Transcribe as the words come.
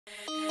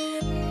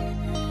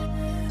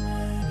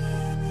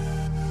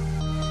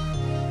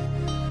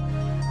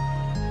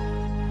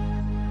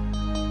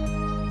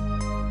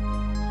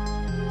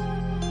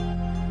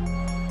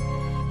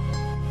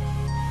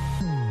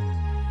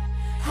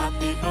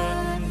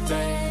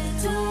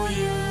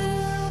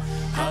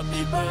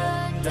Happy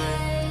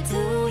birthday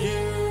to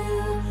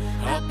you.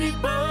 Happy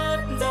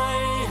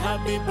birthday,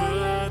 happy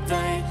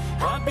birthday,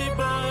 happy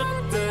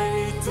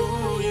birthday to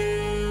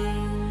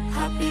you.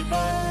 Happy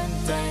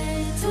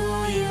birthday to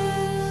you.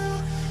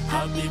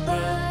 Happy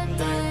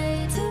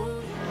birthday to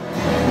you.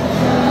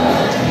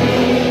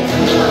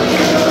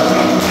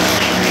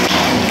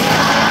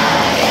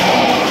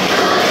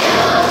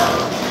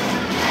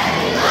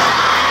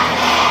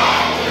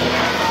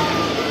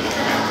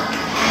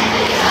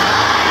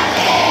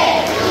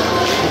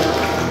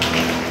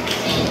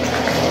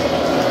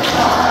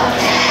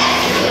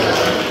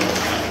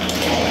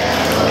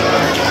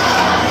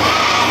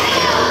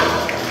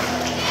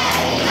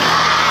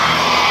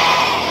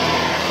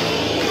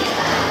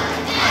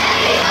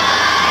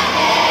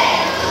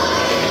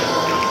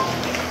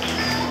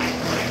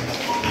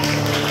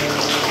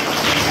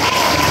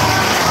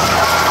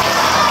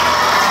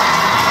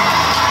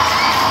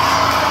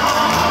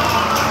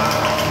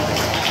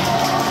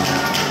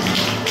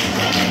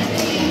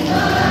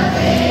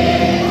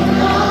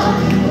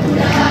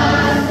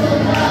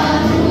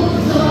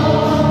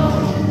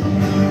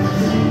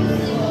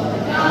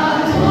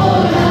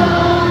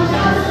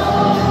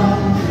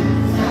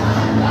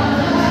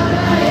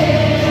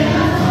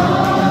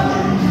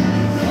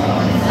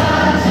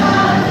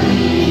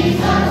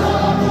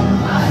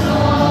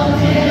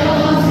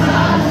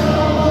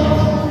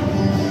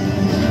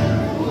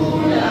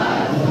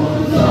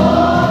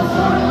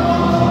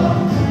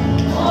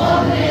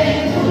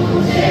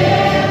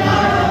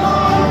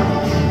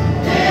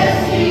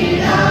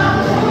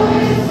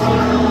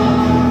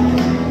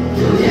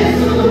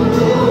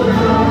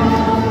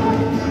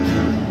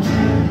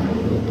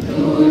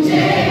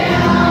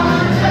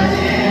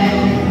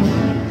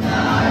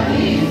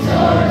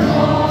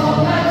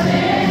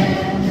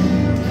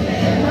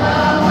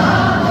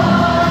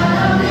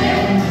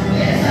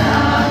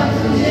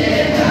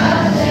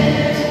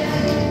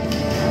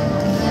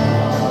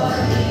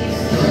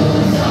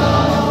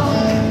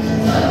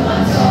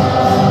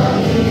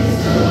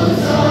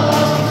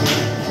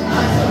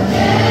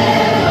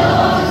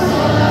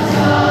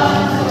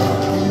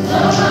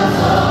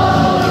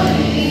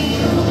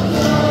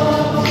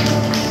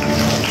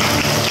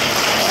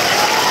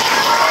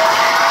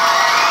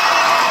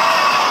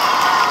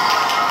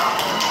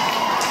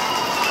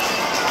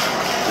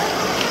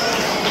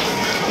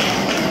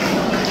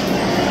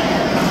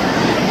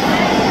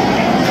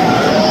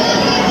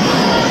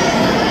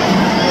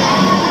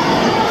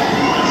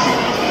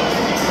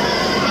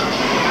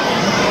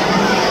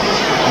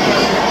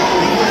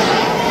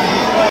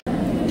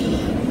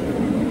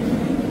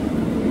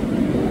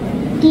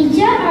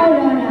 Teacher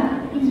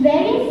Aurora is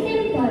very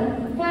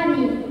simple,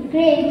 funny,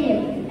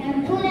 creative,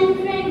 and full and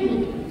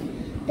friendly.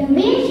 The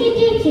way she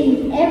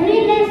teaches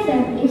every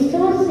lesson is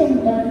so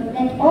simple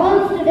that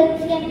all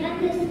students can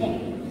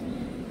understand.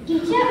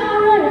 Teacher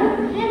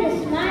Aurora has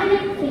a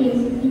smiling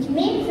face which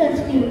makes us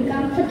feel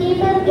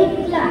comfortable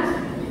in class.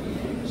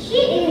 She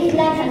is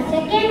like a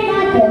second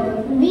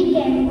mother who we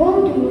can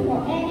go to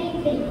for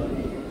anything.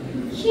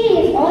 She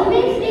is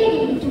always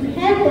ready to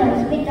help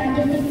us with our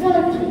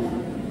difficulties.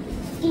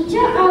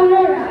 Teacher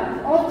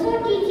Aurora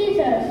also teaches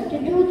us to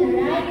do the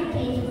right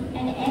thing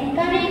and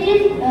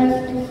encourages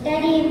us to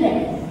study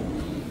well.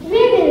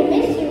 We will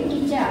miss you,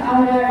 Teacher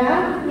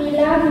Aurora. We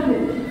love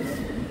you.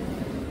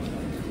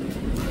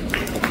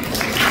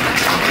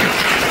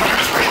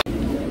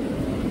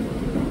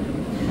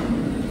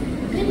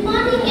 Good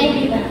morning,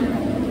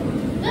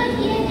 everyone. We're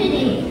here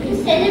today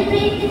to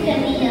celebrate the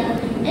career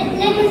and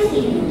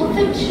legacy of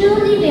a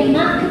truly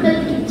remarkable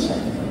teacher.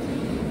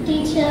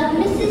 Teacher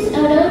Mrs.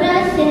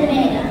 Aurora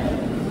Silvera.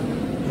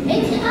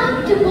 It's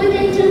hard to put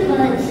into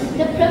words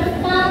the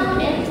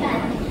profound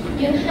impact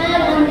you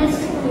had on this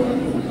school,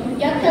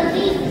 your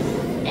colleagues,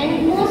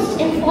 and most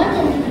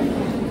importantly,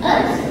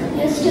 us,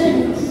 your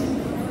students.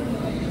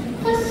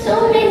 For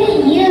so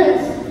many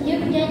years,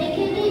 you've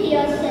dedicated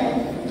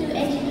yourself to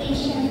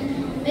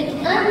education with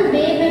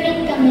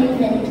unwavering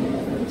commitment,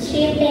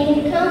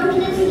 shaping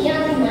countless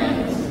young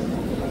minds.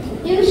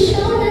 You've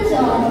shown us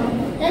all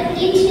that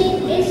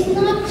teaching is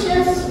not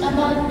just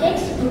about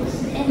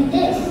textbooks and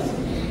tests,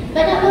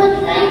 but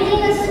about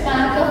lighting a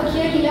spark of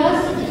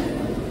curiosity,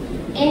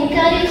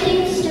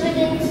 encouraging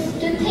students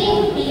to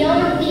think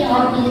beyond the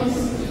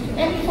obvious,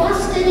 and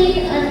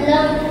fostering a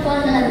love for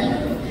learning.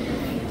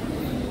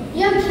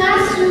 Your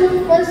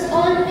classroom was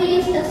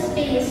always a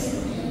space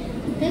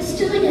the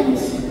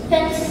students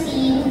felt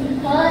seen,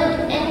 heard,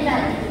 and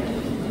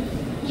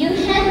valued. You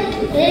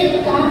helped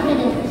build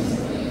confidence,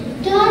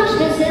 taught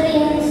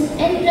resilience,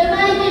 and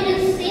provided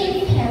a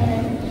safe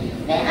haven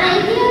where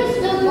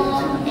ideas were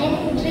born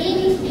and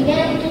dreams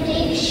began to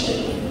take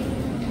shape.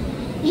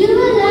 You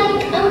were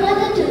like a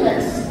mother to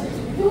us,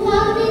 who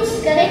always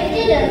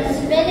corrected us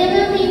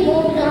whenever we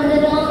moved on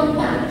the wrong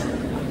path.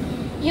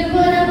 You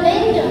were a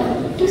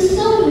mentor to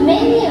so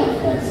many of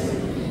us,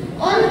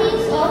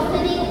 always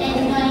offering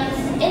advice,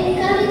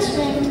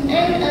 encouragement,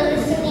 and a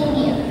listening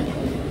ear.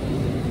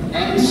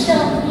 I'm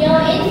sure your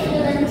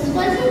influence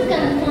wasn't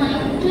confined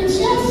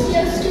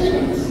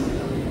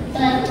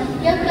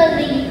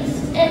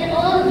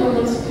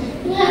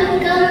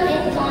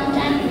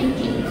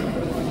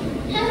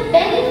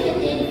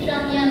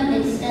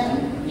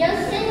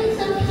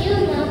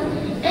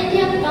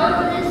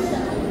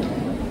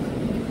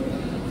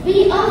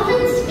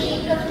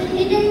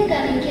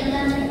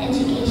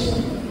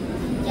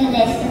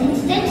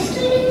lessons that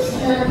students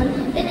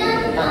learn that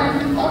are part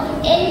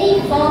of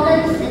any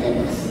formal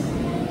syllabus.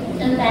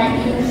 The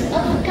values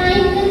of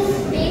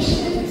kindness,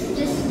 patience,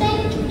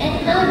 respect and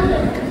hard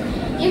work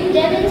you've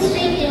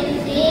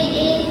demonstrated day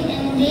in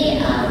and day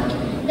out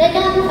that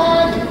are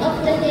part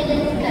of the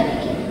hidden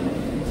curriculum.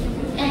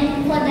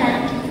 And for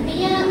that,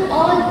 we are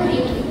all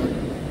grateful.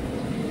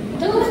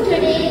 Though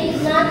today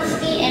marks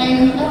the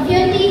end of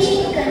your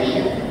teaching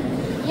career,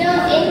 your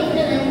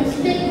influence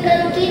will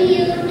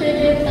continue to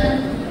ripple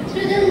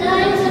through the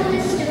lives of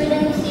the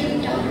students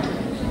you taught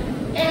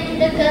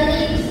and the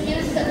colleagues you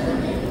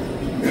supported.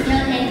 Your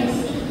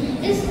legacy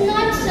is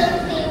not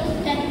something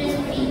that will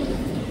fade.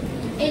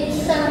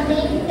 It's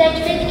something that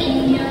will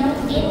endure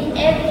in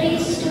every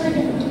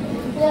student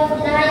who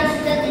applies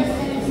the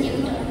lessons you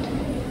taught.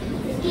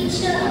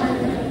 Teacher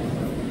Aurora,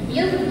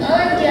 you've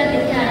earned your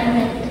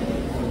retirement.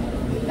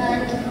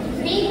 But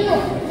we know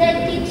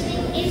that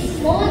teaching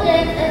is more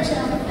than a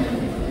job.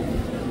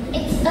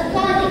 It's a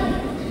calling,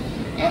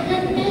 and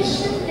that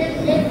passion will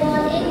live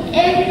on in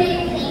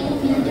everything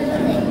you do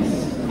next.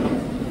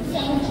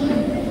 Thank you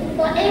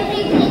for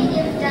everything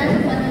you've done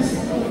for the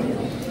school,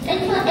 and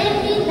for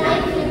every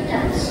life you've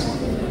touched.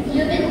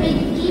 You will be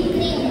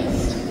deeply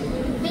missed.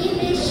 We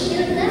wish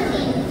you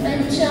nothing but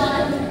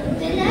joy,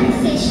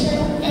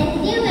 relaxation, and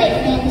new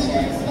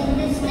adventures in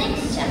this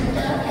next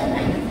chapter of your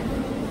life.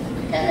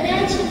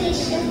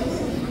 Congratulations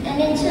and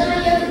enjoy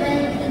your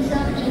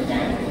well-deserved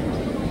retirement.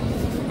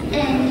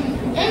 And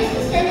as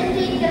you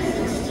celebrate your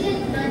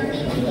 60th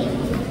birthday today,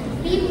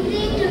 we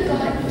pray to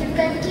God to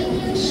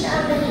continue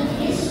showering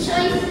His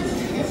choicest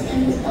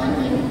blessings on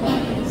you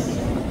always.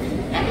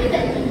 Happy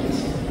birthday,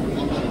 teacher.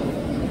 Thank you.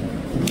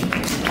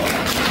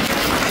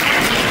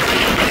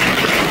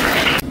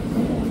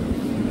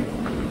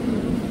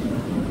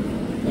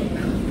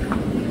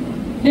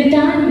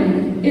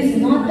 Retirement is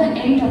not the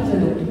end of the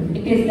road.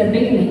 It is the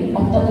beginning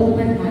of the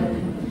open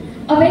highway.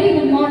 A very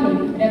good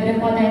morning,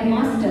 Reverend Father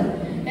Headmaster,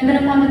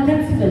 Reverend Father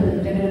Principal,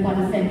 Reverend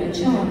Father St.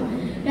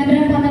 John,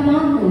 Reverend Father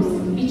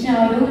Marcos, Teacher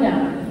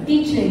Aurora,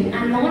 teaching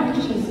and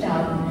non-teaching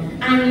staff,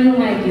 and you,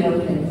 my dear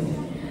friends.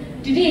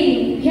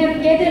 Today, we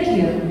have gathered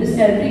here to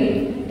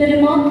celebrate the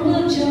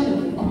remarkable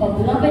journey of our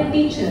beloved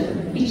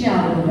teacher, Teacher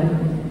Aurora.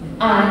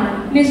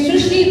 I, Ms.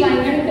 Srushri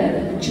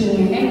Vainankar,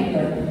 Junior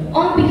Editor,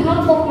 on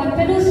behalf of my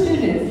fellow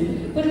students,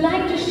 would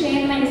like to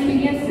share my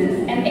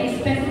experiences and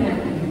express my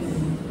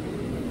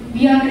feelings.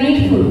 We are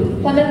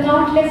grateful for the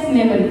countless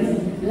memories,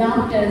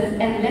 laughters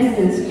and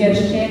lessons you have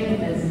shared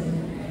with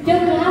us. Your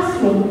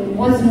classroom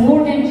was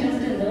more than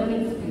just a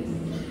learning space.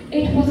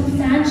 It was a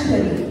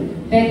sanctuary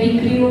where we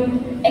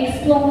grew,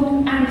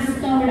 explored and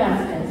discovered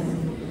ourselves.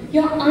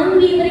 Your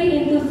unwavering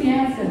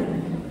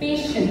enthusiasm,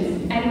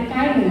 patience and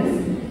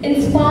kindness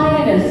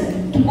inspired us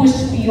to push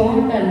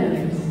beyond our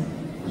limits.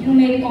 You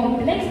made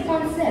complex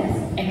concepts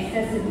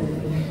accessible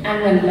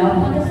and your love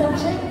for the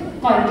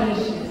subject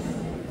contagious.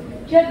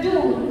 Your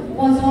door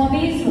was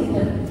always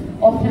open,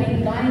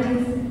 offering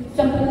guidance,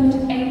 support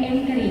and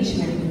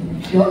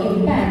encouragement. Your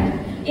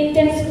impact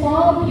intends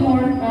far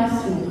beyond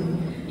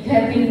classroom. You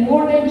have been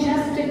more than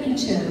just a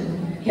teacher.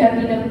 You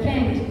have been a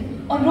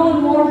friend, a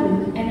role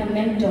model and a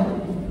mentor.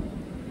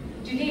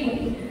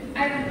 Today,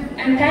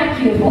 I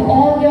thank you for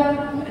all your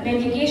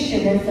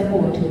dedication and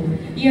support.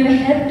 You have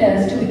helped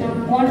us to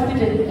become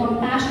confident,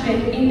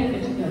 compassionate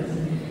individuals.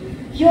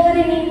 You are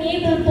an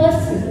enabled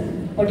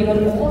person, but you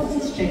were also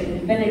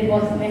strict when it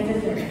was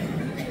necessary.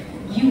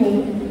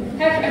 You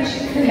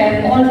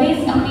have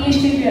always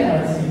appreciated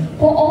us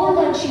for all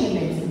our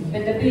achievements,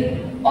 whether big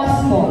or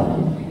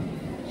small.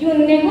 You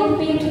never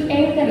fail to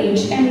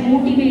encourage and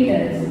motivate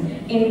us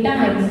in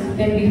times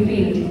when we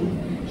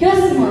failed. Your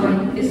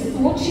smile is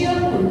so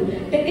cheerful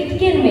that it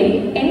can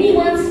make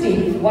anyone's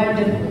day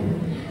wonderful.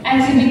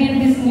 As you begin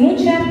this new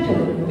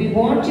chapter, we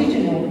want you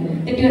to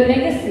know that your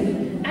legacy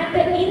and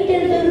the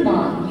indelible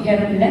mark you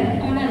have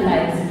left on our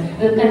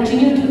lives will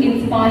continue to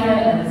inspire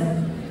us.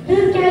 We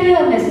will carry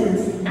our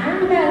lessons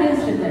and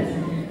values with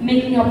us,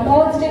 making a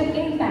positive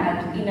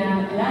impact in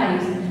our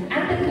lives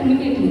and the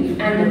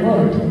community and the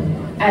world.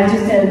 As you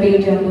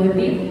celebrate your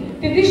birthday,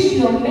 we wish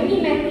you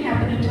many, many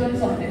happy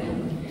returns of the day.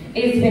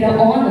 It's been an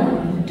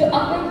honor to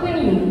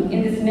accompany you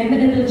in this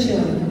memorable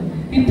journey.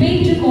 We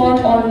pray to God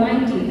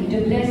Almighty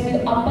to bless you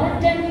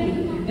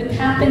abundantly with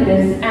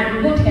happiness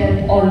and good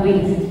health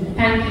always.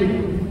 Thank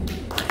you.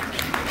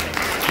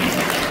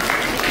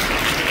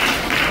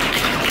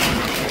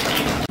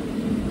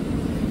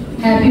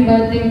 Happy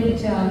birthday,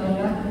 Teacher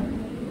Aurora.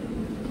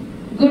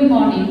 Good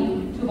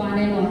morning to one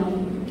and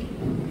all.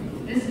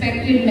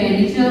 Respected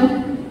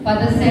Manager,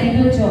 Father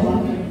St.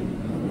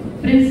 John,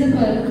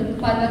 Principal,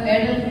 Father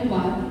Edel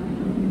Kumar,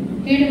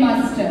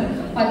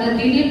 Headmaster, Father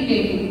Dilip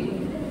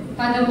Devi,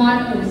 Father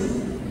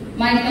Marcus,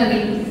 my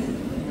colleagues,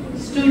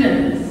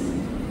 students,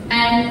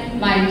 and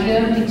my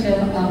dear Teacher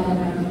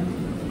Aurora.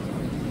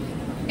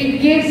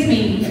 It gives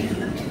me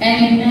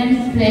an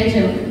immense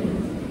pleasure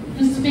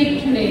to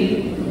speak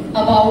today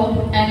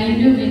about an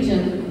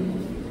individual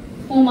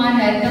whom I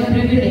had the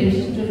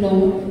privilege to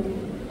know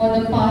for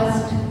the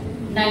past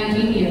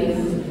 19 years.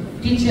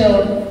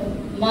 Teacher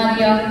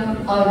Maria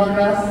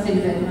Aurora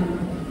Silvera.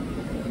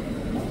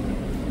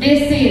 They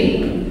say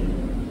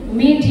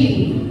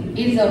meeting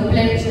is a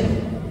pleasure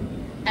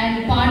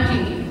and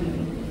parting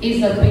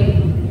is a pain.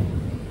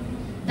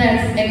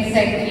 That's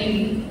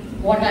exactly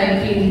what I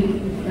feel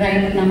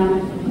right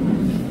now.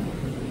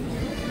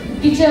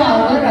 Teacher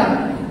Aurora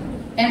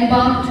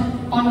embarked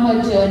on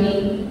her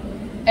journey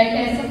at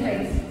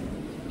SFX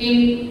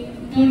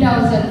in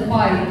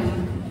 2005,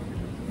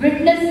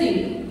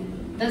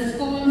 witnessing the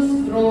school's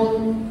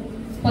growth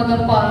for the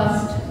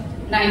past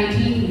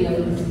 19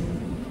 years.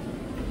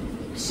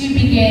 She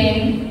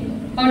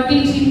began her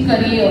teaching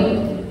career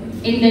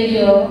in the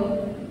year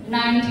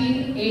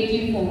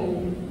 1984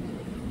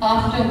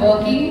 after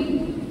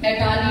working at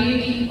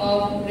READ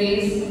of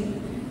Grace,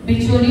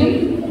 Siolim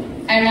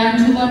and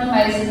Anjuman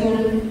High School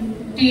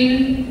till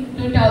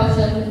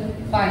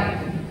 2005.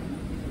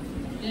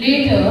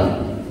 Later,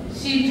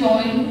 she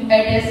joined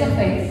at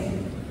SFX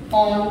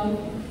on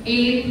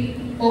 8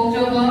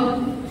 October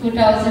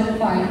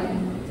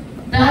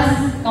 2005,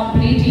 thus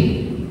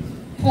completing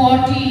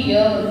 40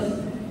 years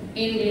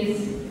in this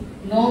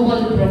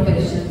noble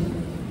profession.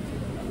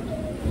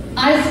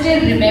 I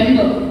still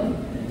remember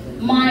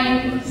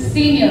my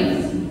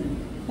seniors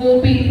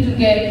hoping to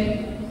get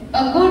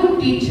a good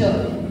teacher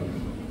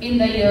in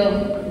the year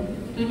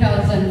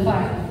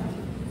 2005,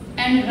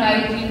 and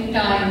right in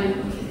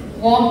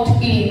time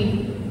walked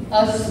in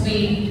a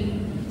sweet,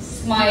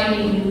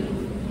 smiling,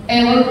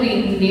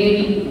 evergreen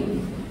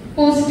lady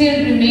who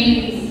still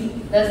remains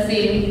the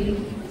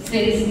same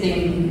since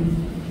then.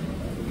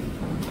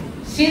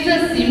 She's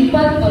a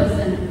simple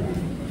person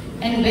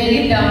and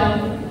very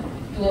down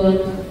to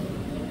earth,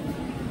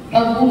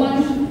 a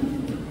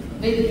woman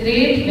with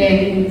great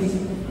values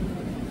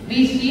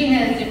which she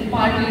has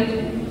imparted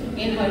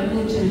in her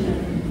two children.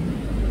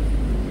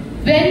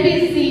 When we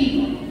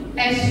see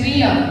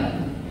Ashriya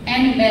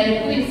and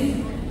Belquis,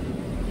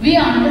 we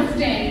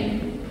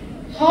understand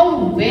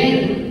how well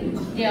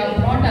they are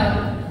brought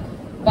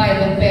up by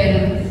the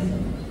parents.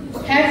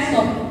 Hats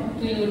off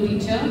to you,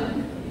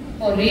 teacher,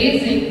 for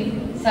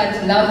raising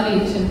such lovely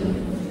children.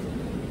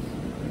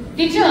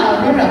 Teacher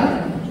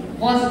Aurora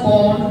was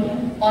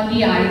born on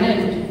the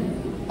island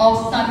of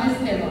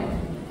Samisteva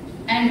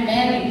and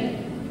married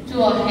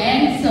to a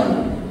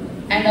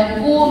handsome and a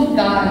cool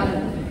guy,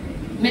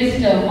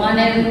 Mr.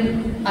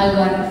 Manuel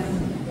Alvarez.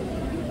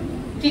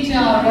 Teacher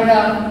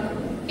Aurora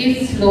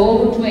is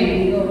slow to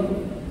anger,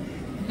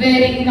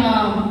 very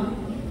calm,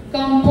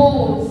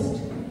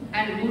 composed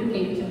and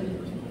good-natured.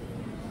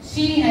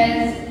 She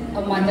has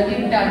a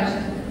motherly touch.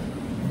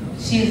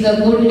 She is a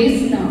good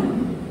listener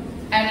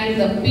and is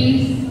a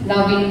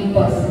peace-loving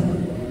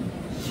person.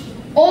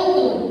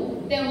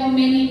 Although there were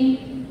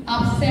many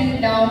ups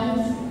and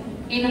downs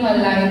in her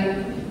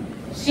life,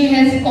 she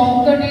has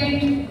conquered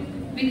it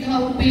with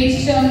her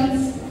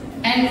patience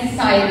and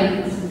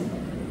silence.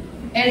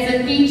 As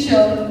a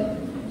teacher,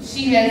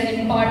 she has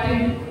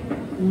imparted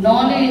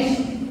knowledge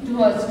to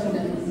her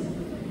students.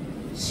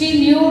 She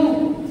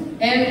knew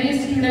every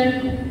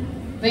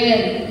student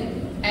well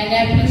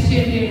and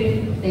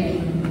appreciated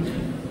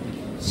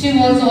them. She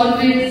was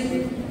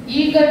always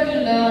eager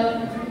to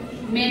learn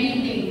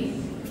many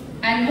things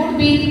and would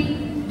be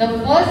the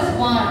first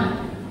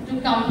one to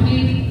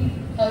complete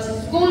her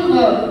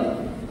schoolwork,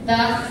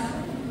 thus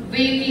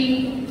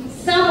waking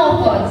some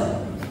of us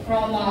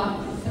from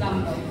our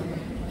slumber.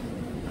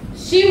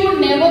 She would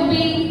never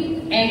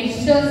be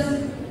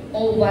anxious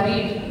or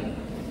worried,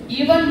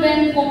 even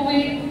when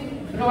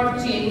COVID brought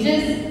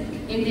changes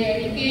in the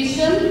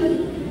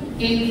education.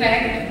 In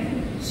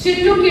fact,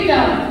 she took it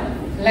up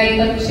like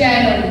a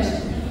challenge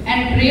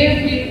and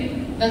braved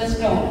it the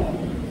storm.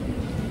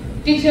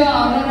 Teacher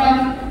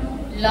Aurora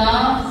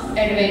loves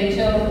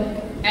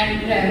adventure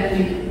and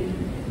traveling.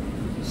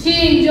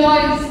 She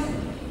enjoys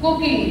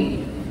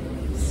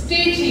cooking,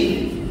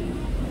 stitching,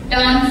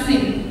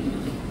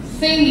 dancing,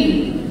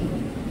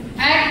 singing,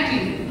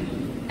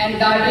 acting and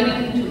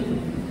gardening too.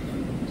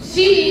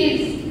 She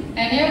is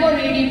an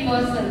ever-ready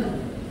person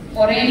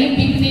for any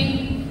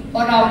picnic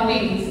or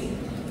outings.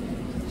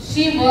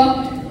 She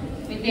worked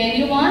with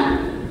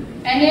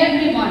anyone and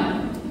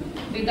everyone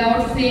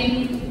without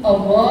saying a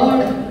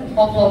word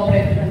of her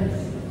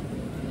preference.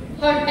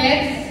 Her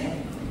desk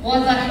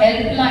was a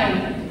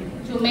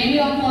helpline to many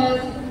of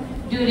us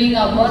during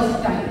our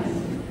worst times.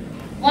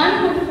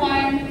 One could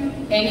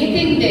find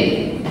anything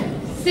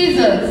there: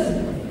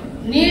 scissors,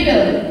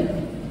 needle,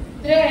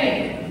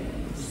 thread,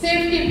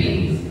 safety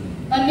pins,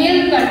 a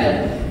nail cutter,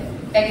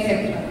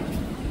 etc.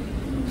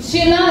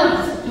 She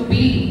loves to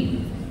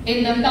be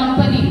in the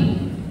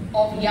company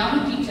of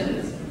young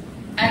teachers,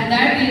 and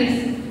that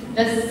is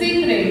the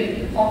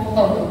secret of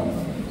her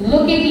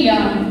looking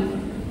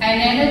young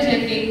and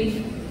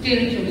energetic till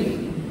today.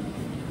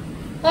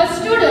 Her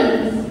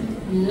students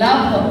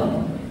love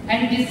her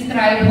and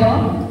describe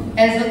her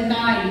as a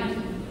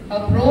kind,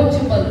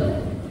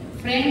 approachable,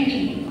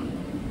 friendly,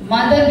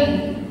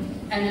 motherly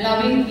and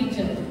loving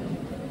teacher.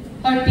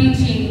 Her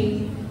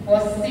teaching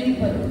was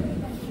simple.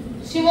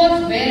 She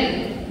was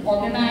well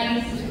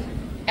organized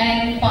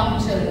and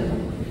punctual.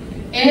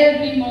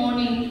 Every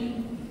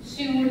morning,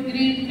 she would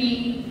greet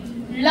me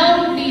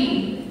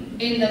loudly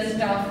in the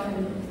staff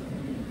room.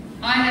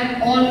 I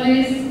have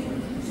always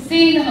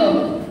seen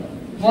her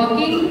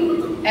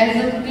working as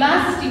a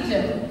class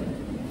teacher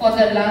for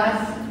the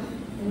last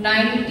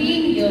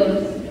 19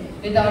 years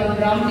without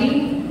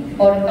grumbling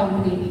or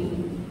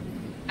complaining.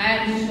 I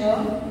am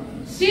sure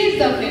she is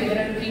the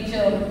favorite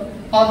teacher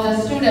of the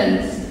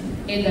students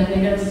in the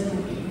middle school.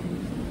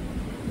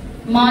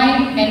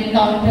 My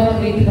encounter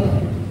with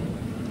her.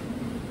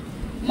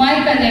 My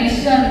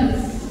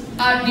connections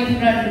are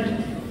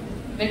different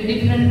with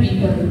different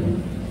people.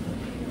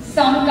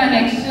 Some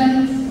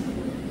connections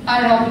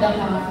are of the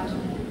heart,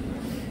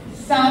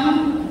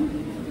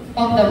 some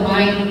of the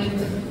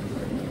mind,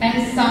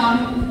 and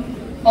some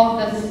of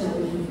the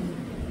soul.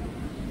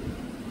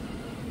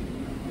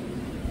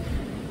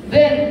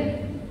 Well,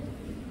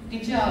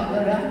 teacher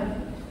Aurora,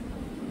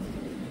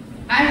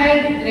 I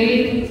had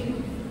great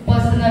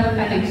personal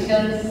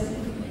connections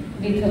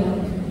with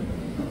her.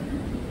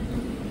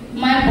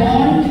 My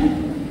bond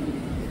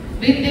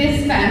with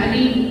this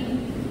family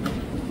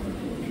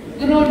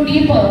grew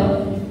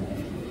deeper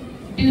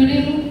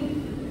during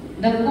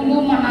the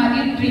Kulu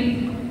Manali trip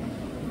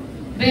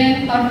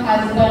when her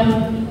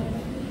husband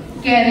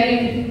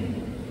carried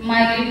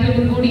my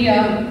little Gudiya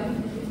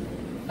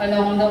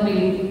along the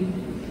way.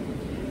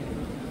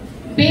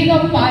 Being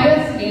a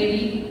pious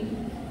lady,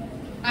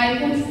 I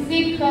could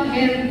seek her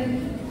help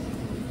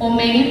for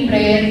many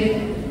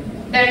prayers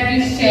that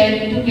we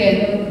shared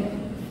together.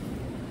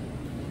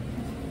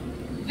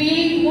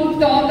 We would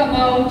talk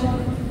about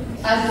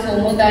our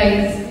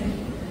samudais,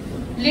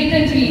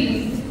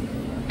 liturgies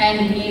and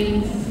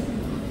hymns.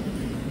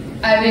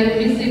 I will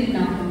miss it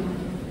now.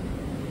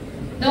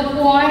 The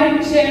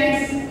quiet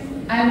chats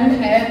I would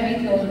have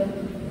with her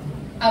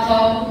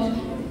about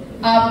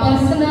our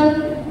personal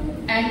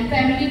and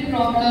family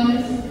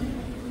problems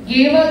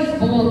gave us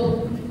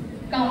both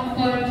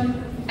comfort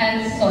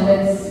and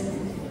solace.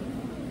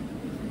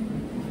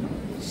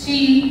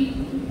 She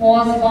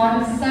was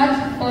one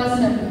such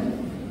person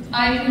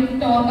I could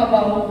talk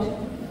about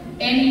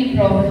any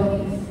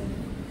problems,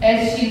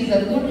 as she is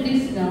a good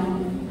listener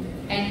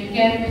and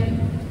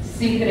kept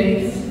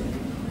secrets.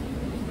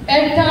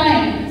 At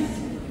times,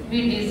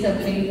 we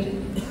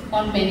disagreed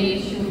on many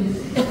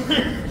issues,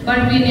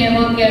 but we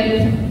never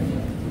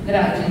kept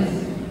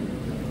grudges.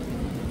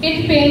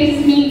 It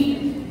pains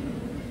me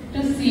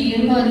to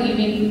see her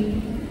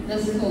leaving the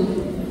school.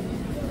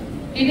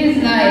 It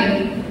is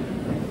like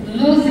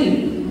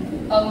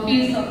losing a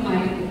piece of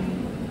my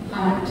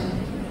heart.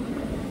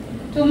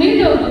 To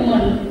meet a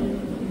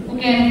woman who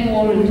can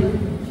hold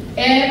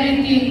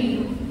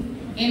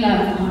everything in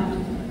her heart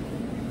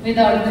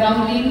without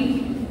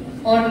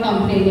grumbling or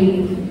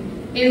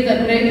complaining is the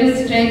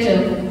greatest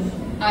treasure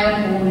I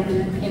hold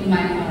in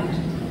my heart.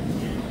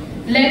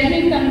 Let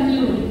me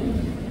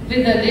conclude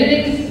with the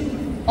lyrics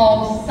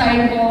of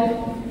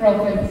Sidewalk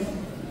Prophets.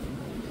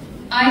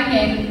 I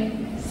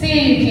can see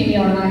it in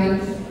your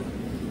eyes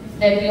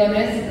that you are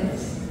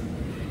restless.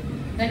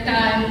 The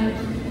time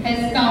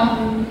has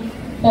come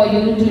for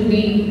you to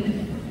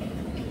leave.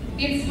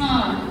 It's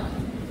hard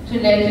to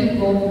let you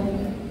go,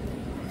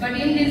 but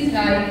in this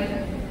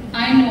life,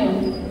 I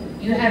know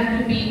you have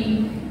to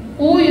be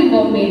who you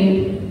were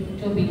made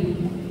to be.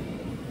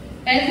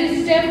 As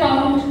you step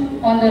out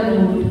on the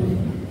road,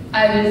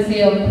 I will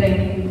say a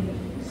prayer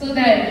so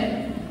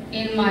that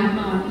in my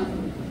heart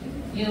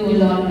you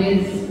will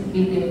always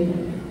be there.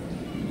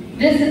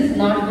 This is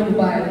not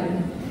goodbye.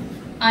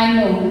 I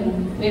know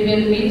we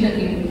will meet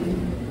again.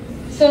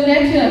 So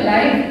let your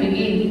life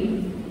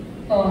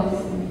begin,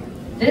 cause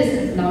this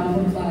is not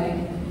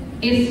goodbye.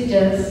 It's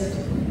just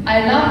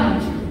I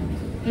love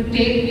you to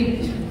take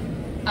it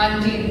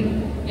until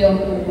you're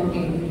home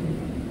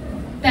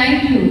again.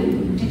 Thank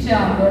you, Teacher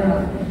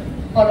Aurora,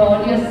 for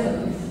all your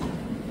service.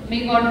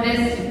 May God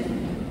bless you.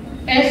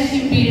 As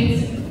she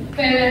bids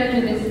farewell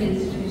to this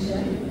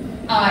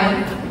institution,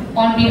 I,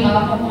 on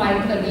behalf of my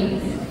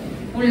colleagues,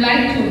 would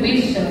like to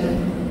wish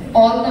her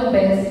all the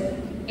best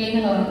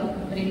in her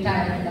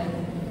retired life.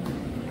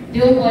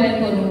 देव बरे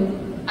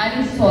करूं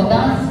आणि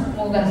सदांच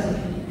मोगा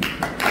सुखी.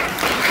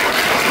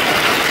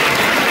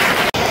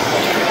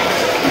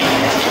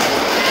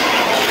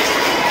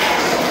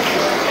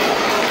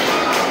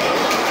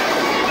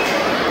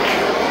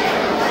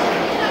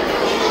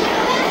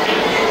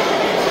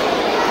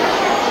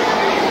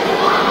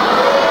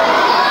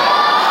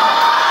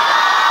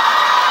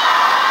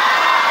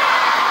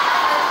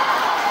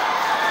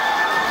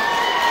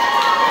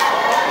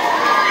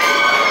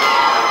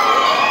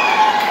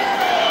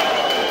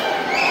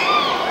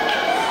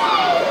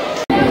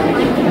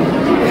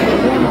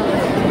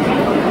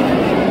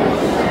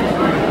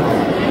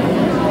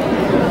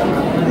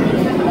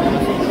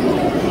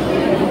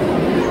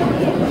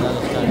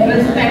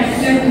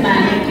 Respected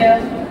Manager,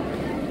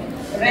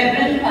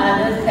 Reverend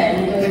Father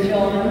Santo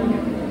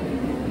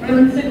John,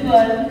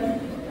 Principal,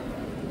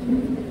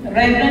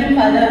 Reverend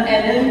Father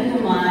Ellen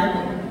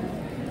Kumar,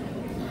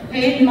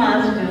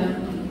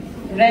 Headmaster,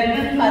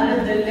 Reverend Father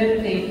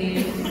Dilip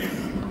Tete,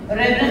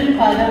 Reverend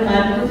Father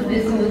Marcus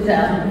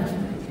D'Souza,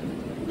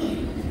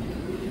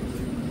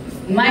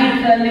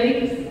 my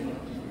colleagues,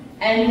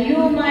 and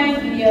you, my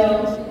dear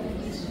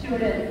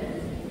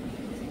students,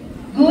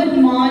 good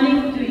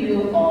morning to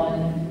you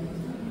all.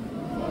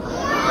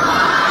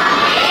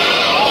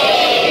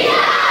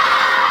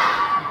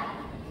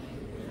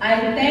 I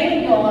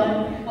thank God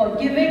for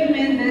giving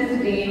me this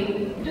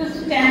day to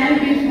stand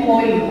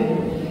before you.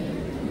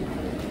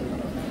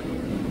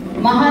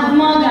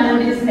 Mahatma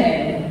Gandhi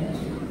said,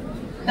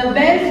 the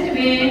best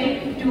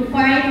way to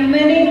find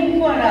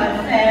meaning for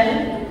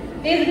ourselves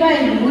is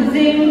by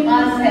losing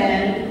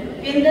ourselves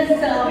in the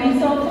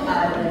service of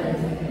others.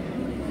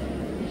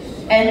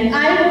 And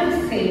I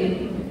would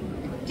say,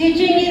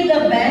 teaching is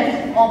the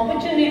best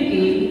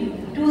opportunity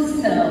to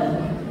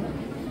serve,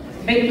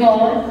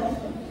 because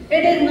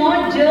it is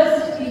not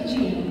just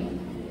teaching,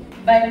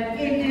 but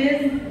it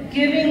is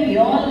giving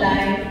your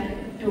life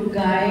to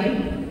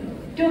guide,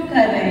 to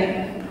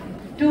correct,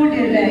 to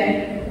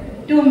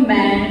direct, to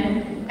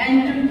man,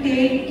 and to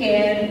take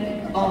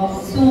care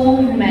of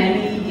so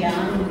many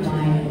young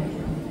minds.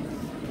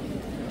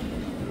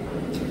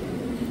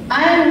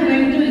 I am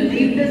going to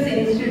leave this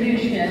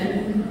institution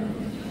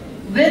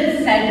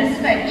with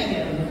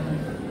satisfaction,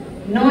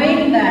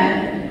 knowing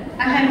that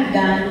I have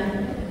done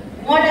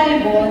what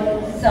I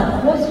was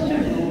supposed to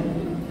do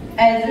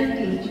as a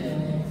teacher,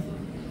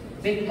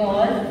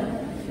 because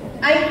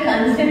I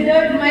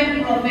considered my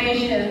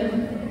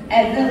profession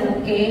as a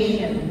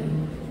vocation.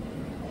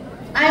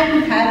 I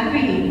am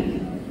happy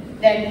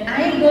that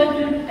I got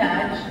to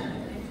touch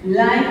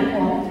life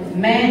of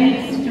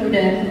many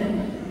students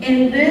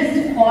in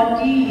this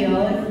 40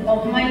 years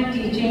of my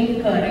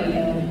teaching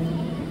career.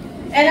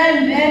 And I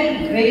am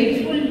very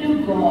grateful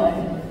to God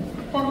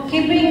for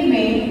keeping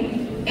me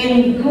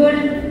in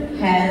good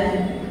health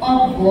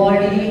of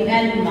body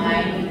and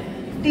mind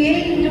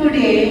till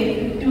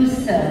today to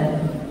serve.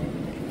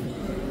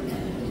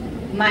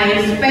 My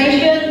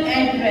special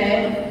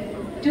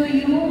address to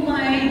you,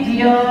 my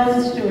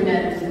dear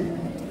students.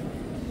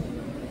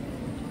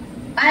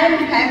 I am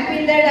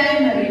happy that I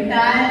am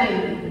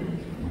retiring.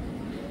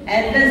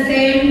 At the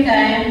same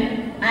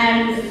time, I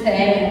am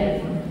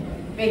sad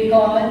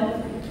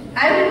because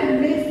I will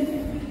miss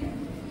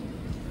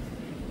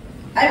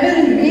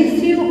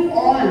you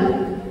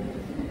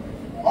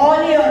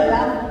all your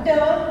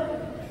laughter,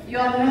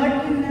 your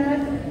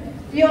naughtiness,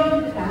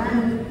 your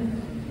fun.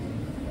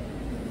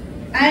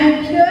 I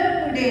am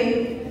here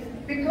today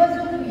because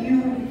of you,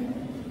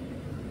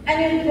 and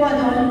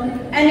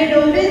it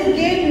always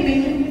gave me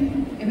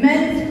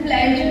immense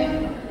pleasure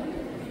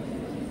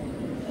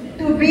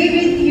to be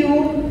with you,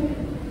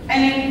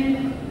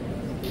 and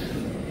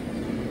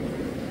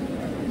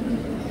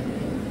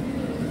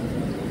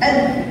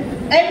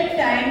at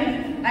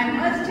times I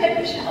must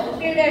have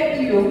shouted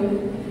at you,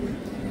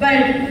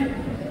 but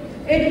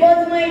it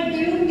was my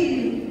duty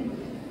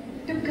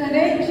to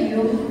correct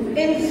you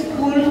in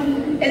school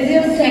as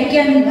your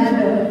second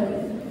mother.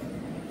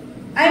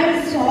 I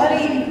am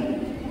sorry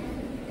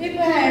if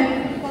I have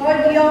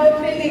hurt your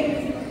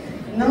feelings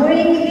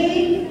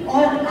knowingly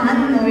or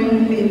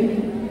unknowingly.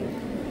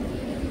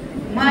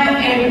 My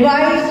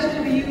advice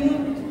to you,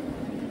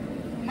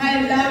 my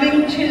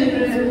loving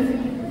children,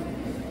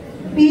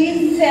 be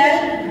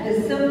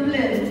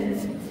self-disciplined.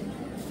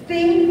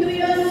 Think to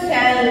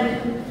yourself,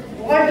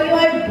 what you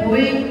are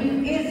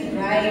doing is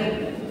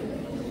right.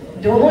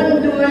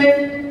 Don't do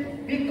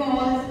it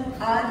because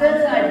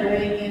others are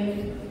doing it.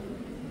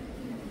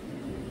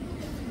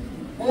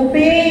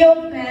 Obey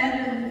your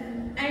parents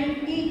and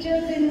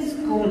teachers in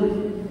school.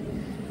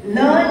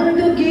 Learn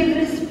to give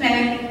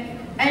respect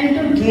and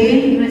to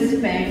gain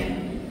respect.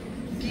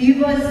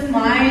 Give a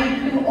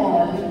smile to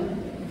all.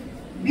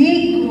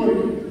 Be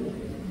good.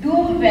 Do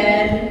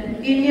well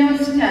in your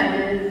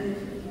studies.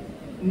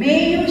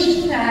 May you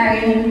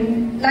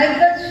shine like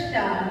a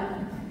star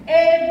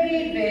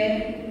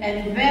everywhere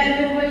and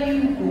wherever you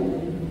go.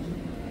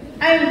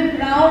 I am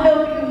proud of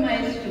you, my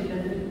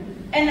students,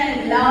 and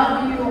I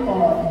love you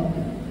all.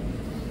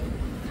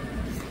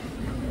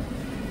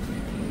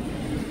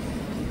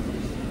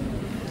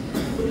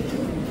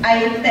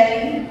 I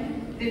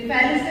thank the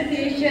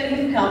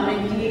felicitation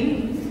committee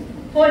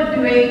for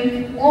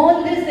doing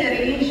all this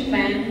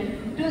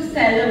arrangement to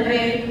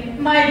celebrate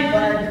my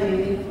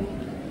birthday.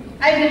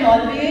 I will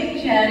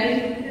always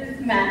cherish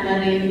these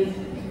memories.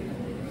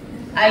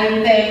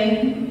 I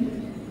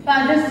thank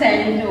Father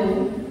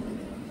Santo,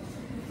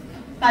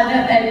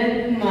 Father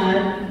Edith Kumar,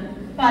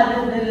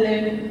 Father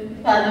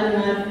Dilip, Father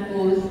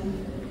Marcos,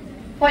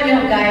 for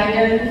your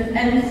guidance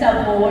and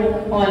support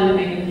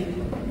always.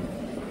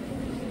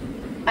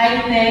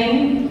 I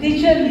thank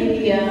Teacher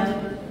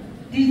Lydia,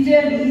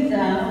 Teacher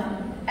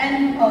Lisa,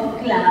 and her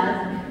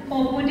class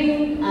for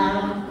putting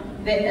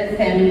up the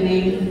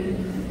assembly,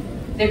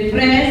 the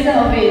prayer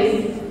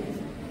service,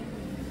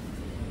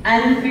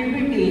 and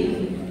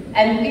PPT,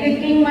 and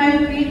taking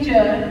my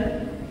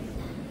picture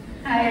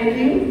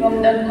hiding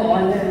from the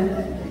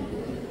corner.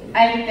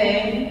 I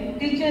thank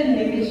teacher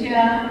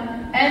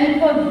Nilisha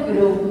and her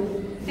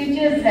group,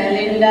 teacher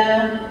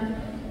Zelinda,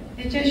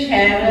 teacher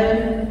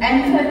Cheryl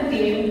and her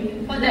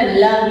team for the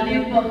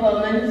lovely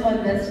performance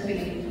on the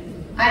stage.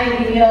 I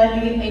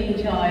really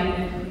enjoyed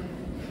it.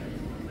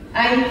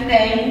 I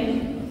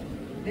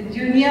thank the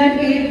junior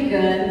head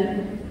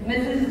girl,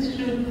 Mrs.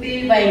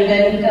 Shruti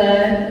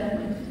Vaingankar,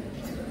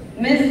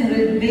 Miss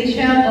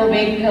Riddhisha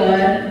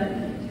Gobekar,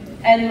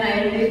 and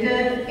my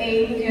little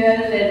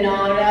angel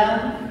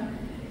Aurora,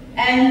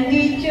 and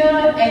teacher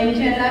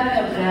Angela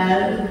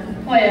Cabral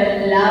for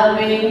your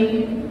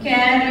loving,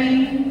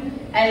 caring,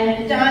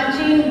 and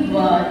touching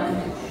words,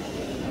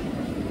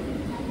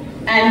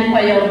 and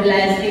for your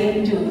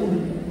blessing too,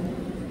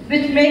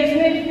 which makes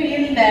me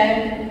feel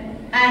that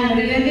I'm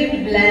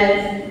really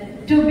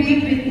blessed to be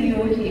with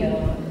you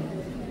here.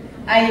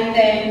 I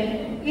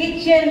thank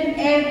each and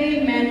every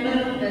member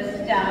of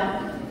the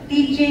staff,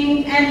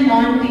 teaching and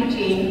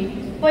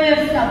non-teaching, for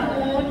your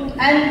support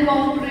and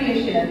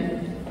cooperation,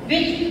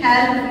 which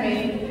helped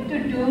me to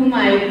do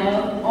my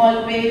work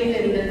always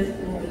in the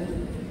school.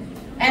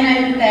 And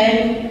I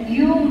thank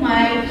you,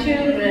 my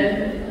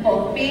children,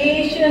 for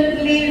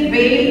patiently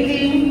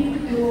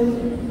waiting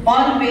to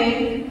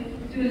always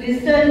to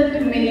listen to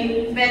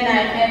me when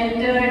I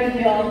entered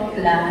your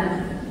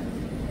class.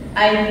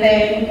 I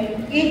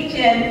thank each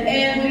and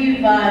every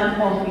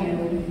one of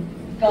you.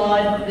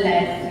 God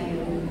bless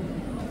you.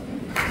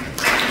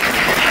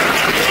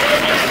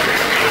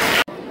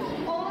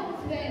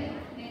 All's well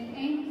that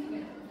ends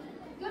well.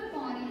 Good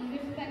morning,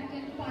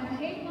 respected Father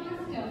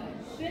Headmaster,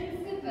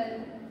 Principal,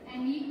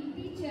 and you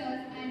teachers,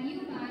 and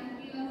you, my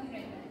dear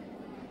friends.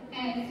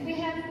 As we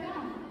have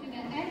come to the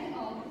end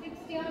of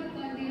 60th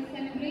birthday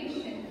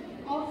celebration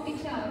of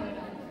teacher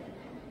Aurora.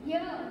 Here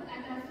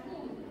at our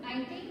school,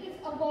 I take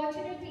this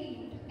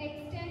opportunity to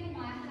extend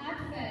my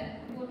heartfelt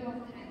vote of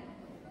thanks.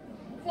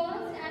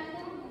 First and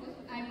foremost,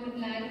 I would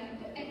like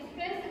to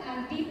express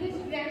our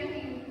deepest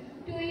gratitude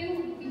to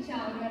you, teacher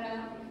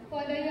Aurora,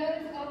 for the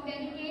years of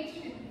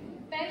dedication,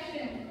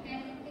 passion,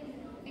 and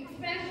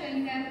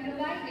expression you have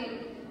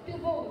provided to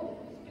both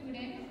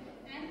students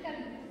and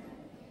colleagues.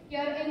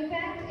 Your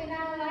impact in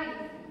our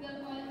lives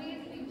will always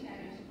be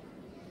cherished.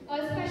 A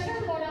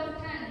special word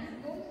of thanks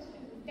goes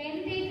to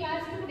 10th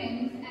class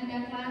students and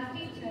their class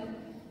teacher,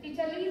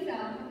 Teacher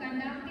Lisa, who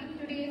conducted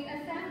today's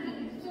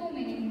assembly so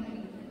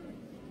meaningfully.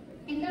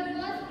 In the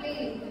first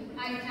place,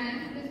 I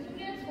thank the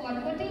students for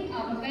putting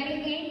up very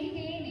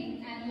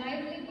entertaining and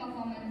lively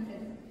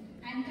performances,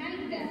 and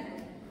thank them.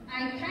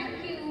 I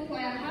thank you for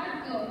your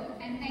hard work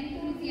and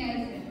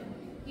enthusiasm.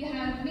 You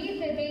have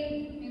made the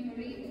day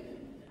memorable.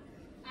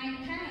 I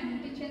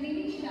thank Teacher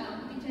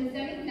Nilisha, Teacher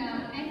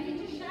Zelinda, and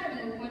Teacher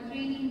Cheryl for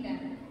training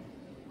them.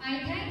 I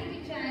thank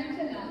Teacher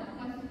Angela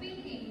for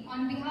speaking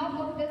on behalf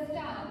of the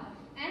staff,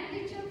 and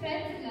Teacher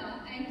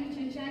Pretzla and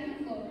Teacher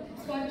Jennifer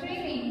for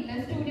training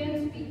the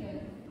student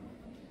speakers.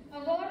 A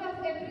word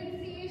of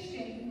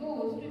appreciation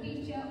goes to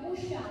Teacher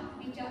Usha,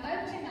 Teacher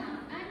Archana,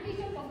 and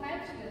Teacher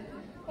Perpetual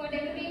for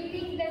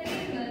decorating the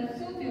table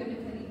so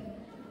beautifully.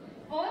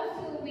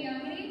 Also, we are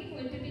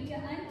grateful to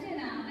Teacher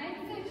Anjana and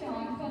Sir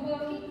John for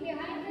working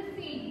behind the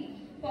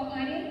scenes for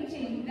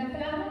arranging the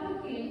flower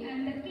bouquet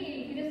and the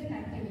cake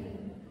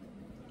respectively.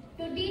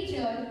 To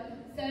teachers,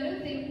 Sir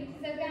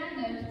Rutik, Sir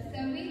Kenneth,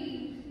 Sir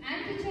Willie,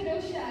 and Teacher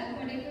Rochelle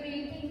for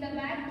decorating the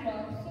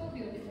backdrop so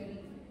beautifully.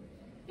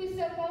 To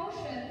Sir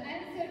Kaushal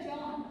and Sir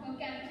John for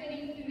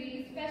capturing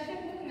today's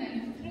special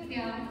moments through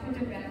their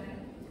photography.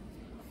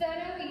 Sir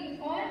Ravi,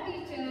 all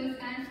teachers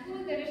and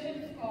school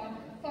leadership squad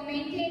for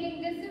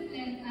maintaining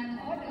discipline and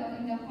order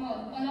in the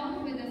hall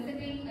along with the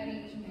sitting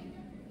arrangement.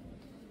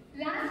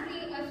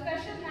 Lastly, a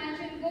special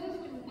mention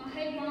goes to our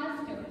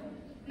headmaster,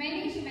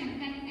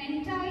 management and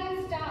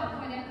entire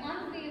staff for their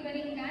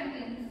unwavering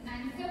guidance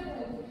and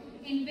support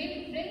in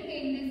bringing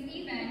this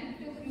event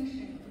to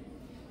fruition.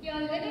 Your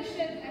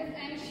leadership has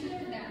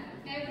ensured that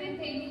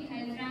everything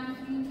has run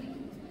smoothly.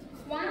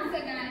 Once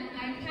again,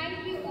 I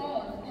thank you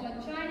all for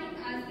joining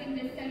us in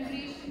this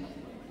celebration.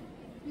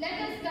 Let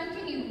us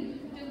continue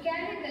to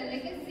carry the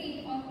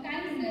legacy of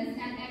kindness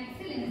and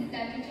excellence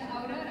that Teacher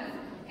Aurora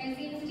has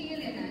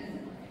instilled in us.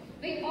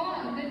 We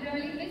all will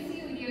really miss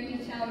you, dear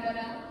Teacher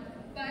Aurora,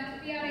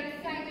 but we are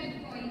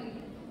excited for you.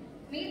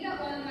 May the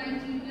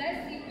Almighty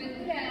bless you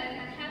with health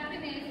and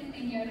happiness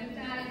in your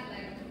retired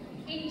life.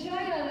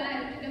 Enjoy your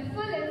life to the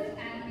fullest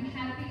and be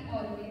happy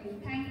always.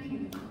 Thank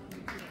you.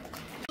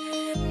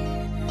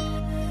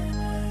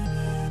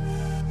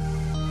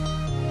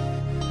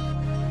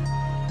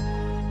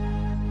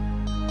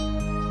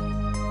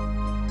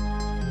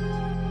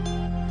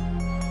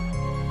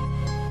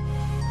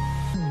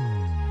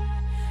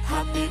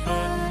 Happy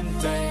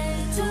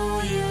birthday to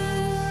you.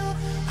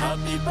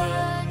 Happy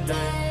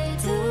birthday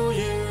to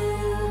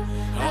you.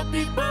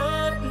 Happy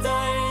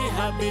birthday,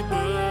 happy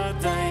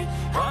birthday,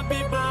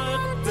 happy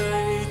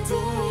birthday to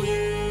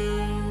you.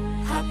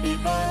 Happy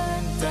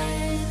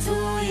birthday to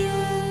you.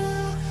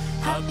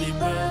 Happy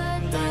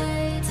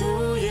birthday to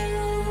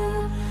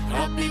you.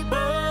 Happy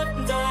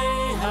birthday,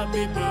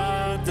 happy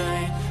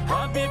birthday,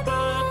 happy birthday.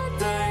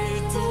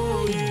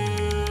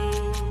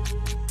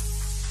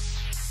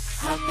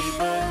 Happy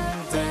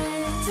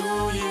birthday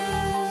to you.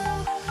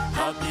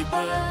 Happy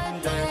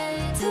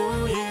birthday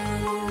to you.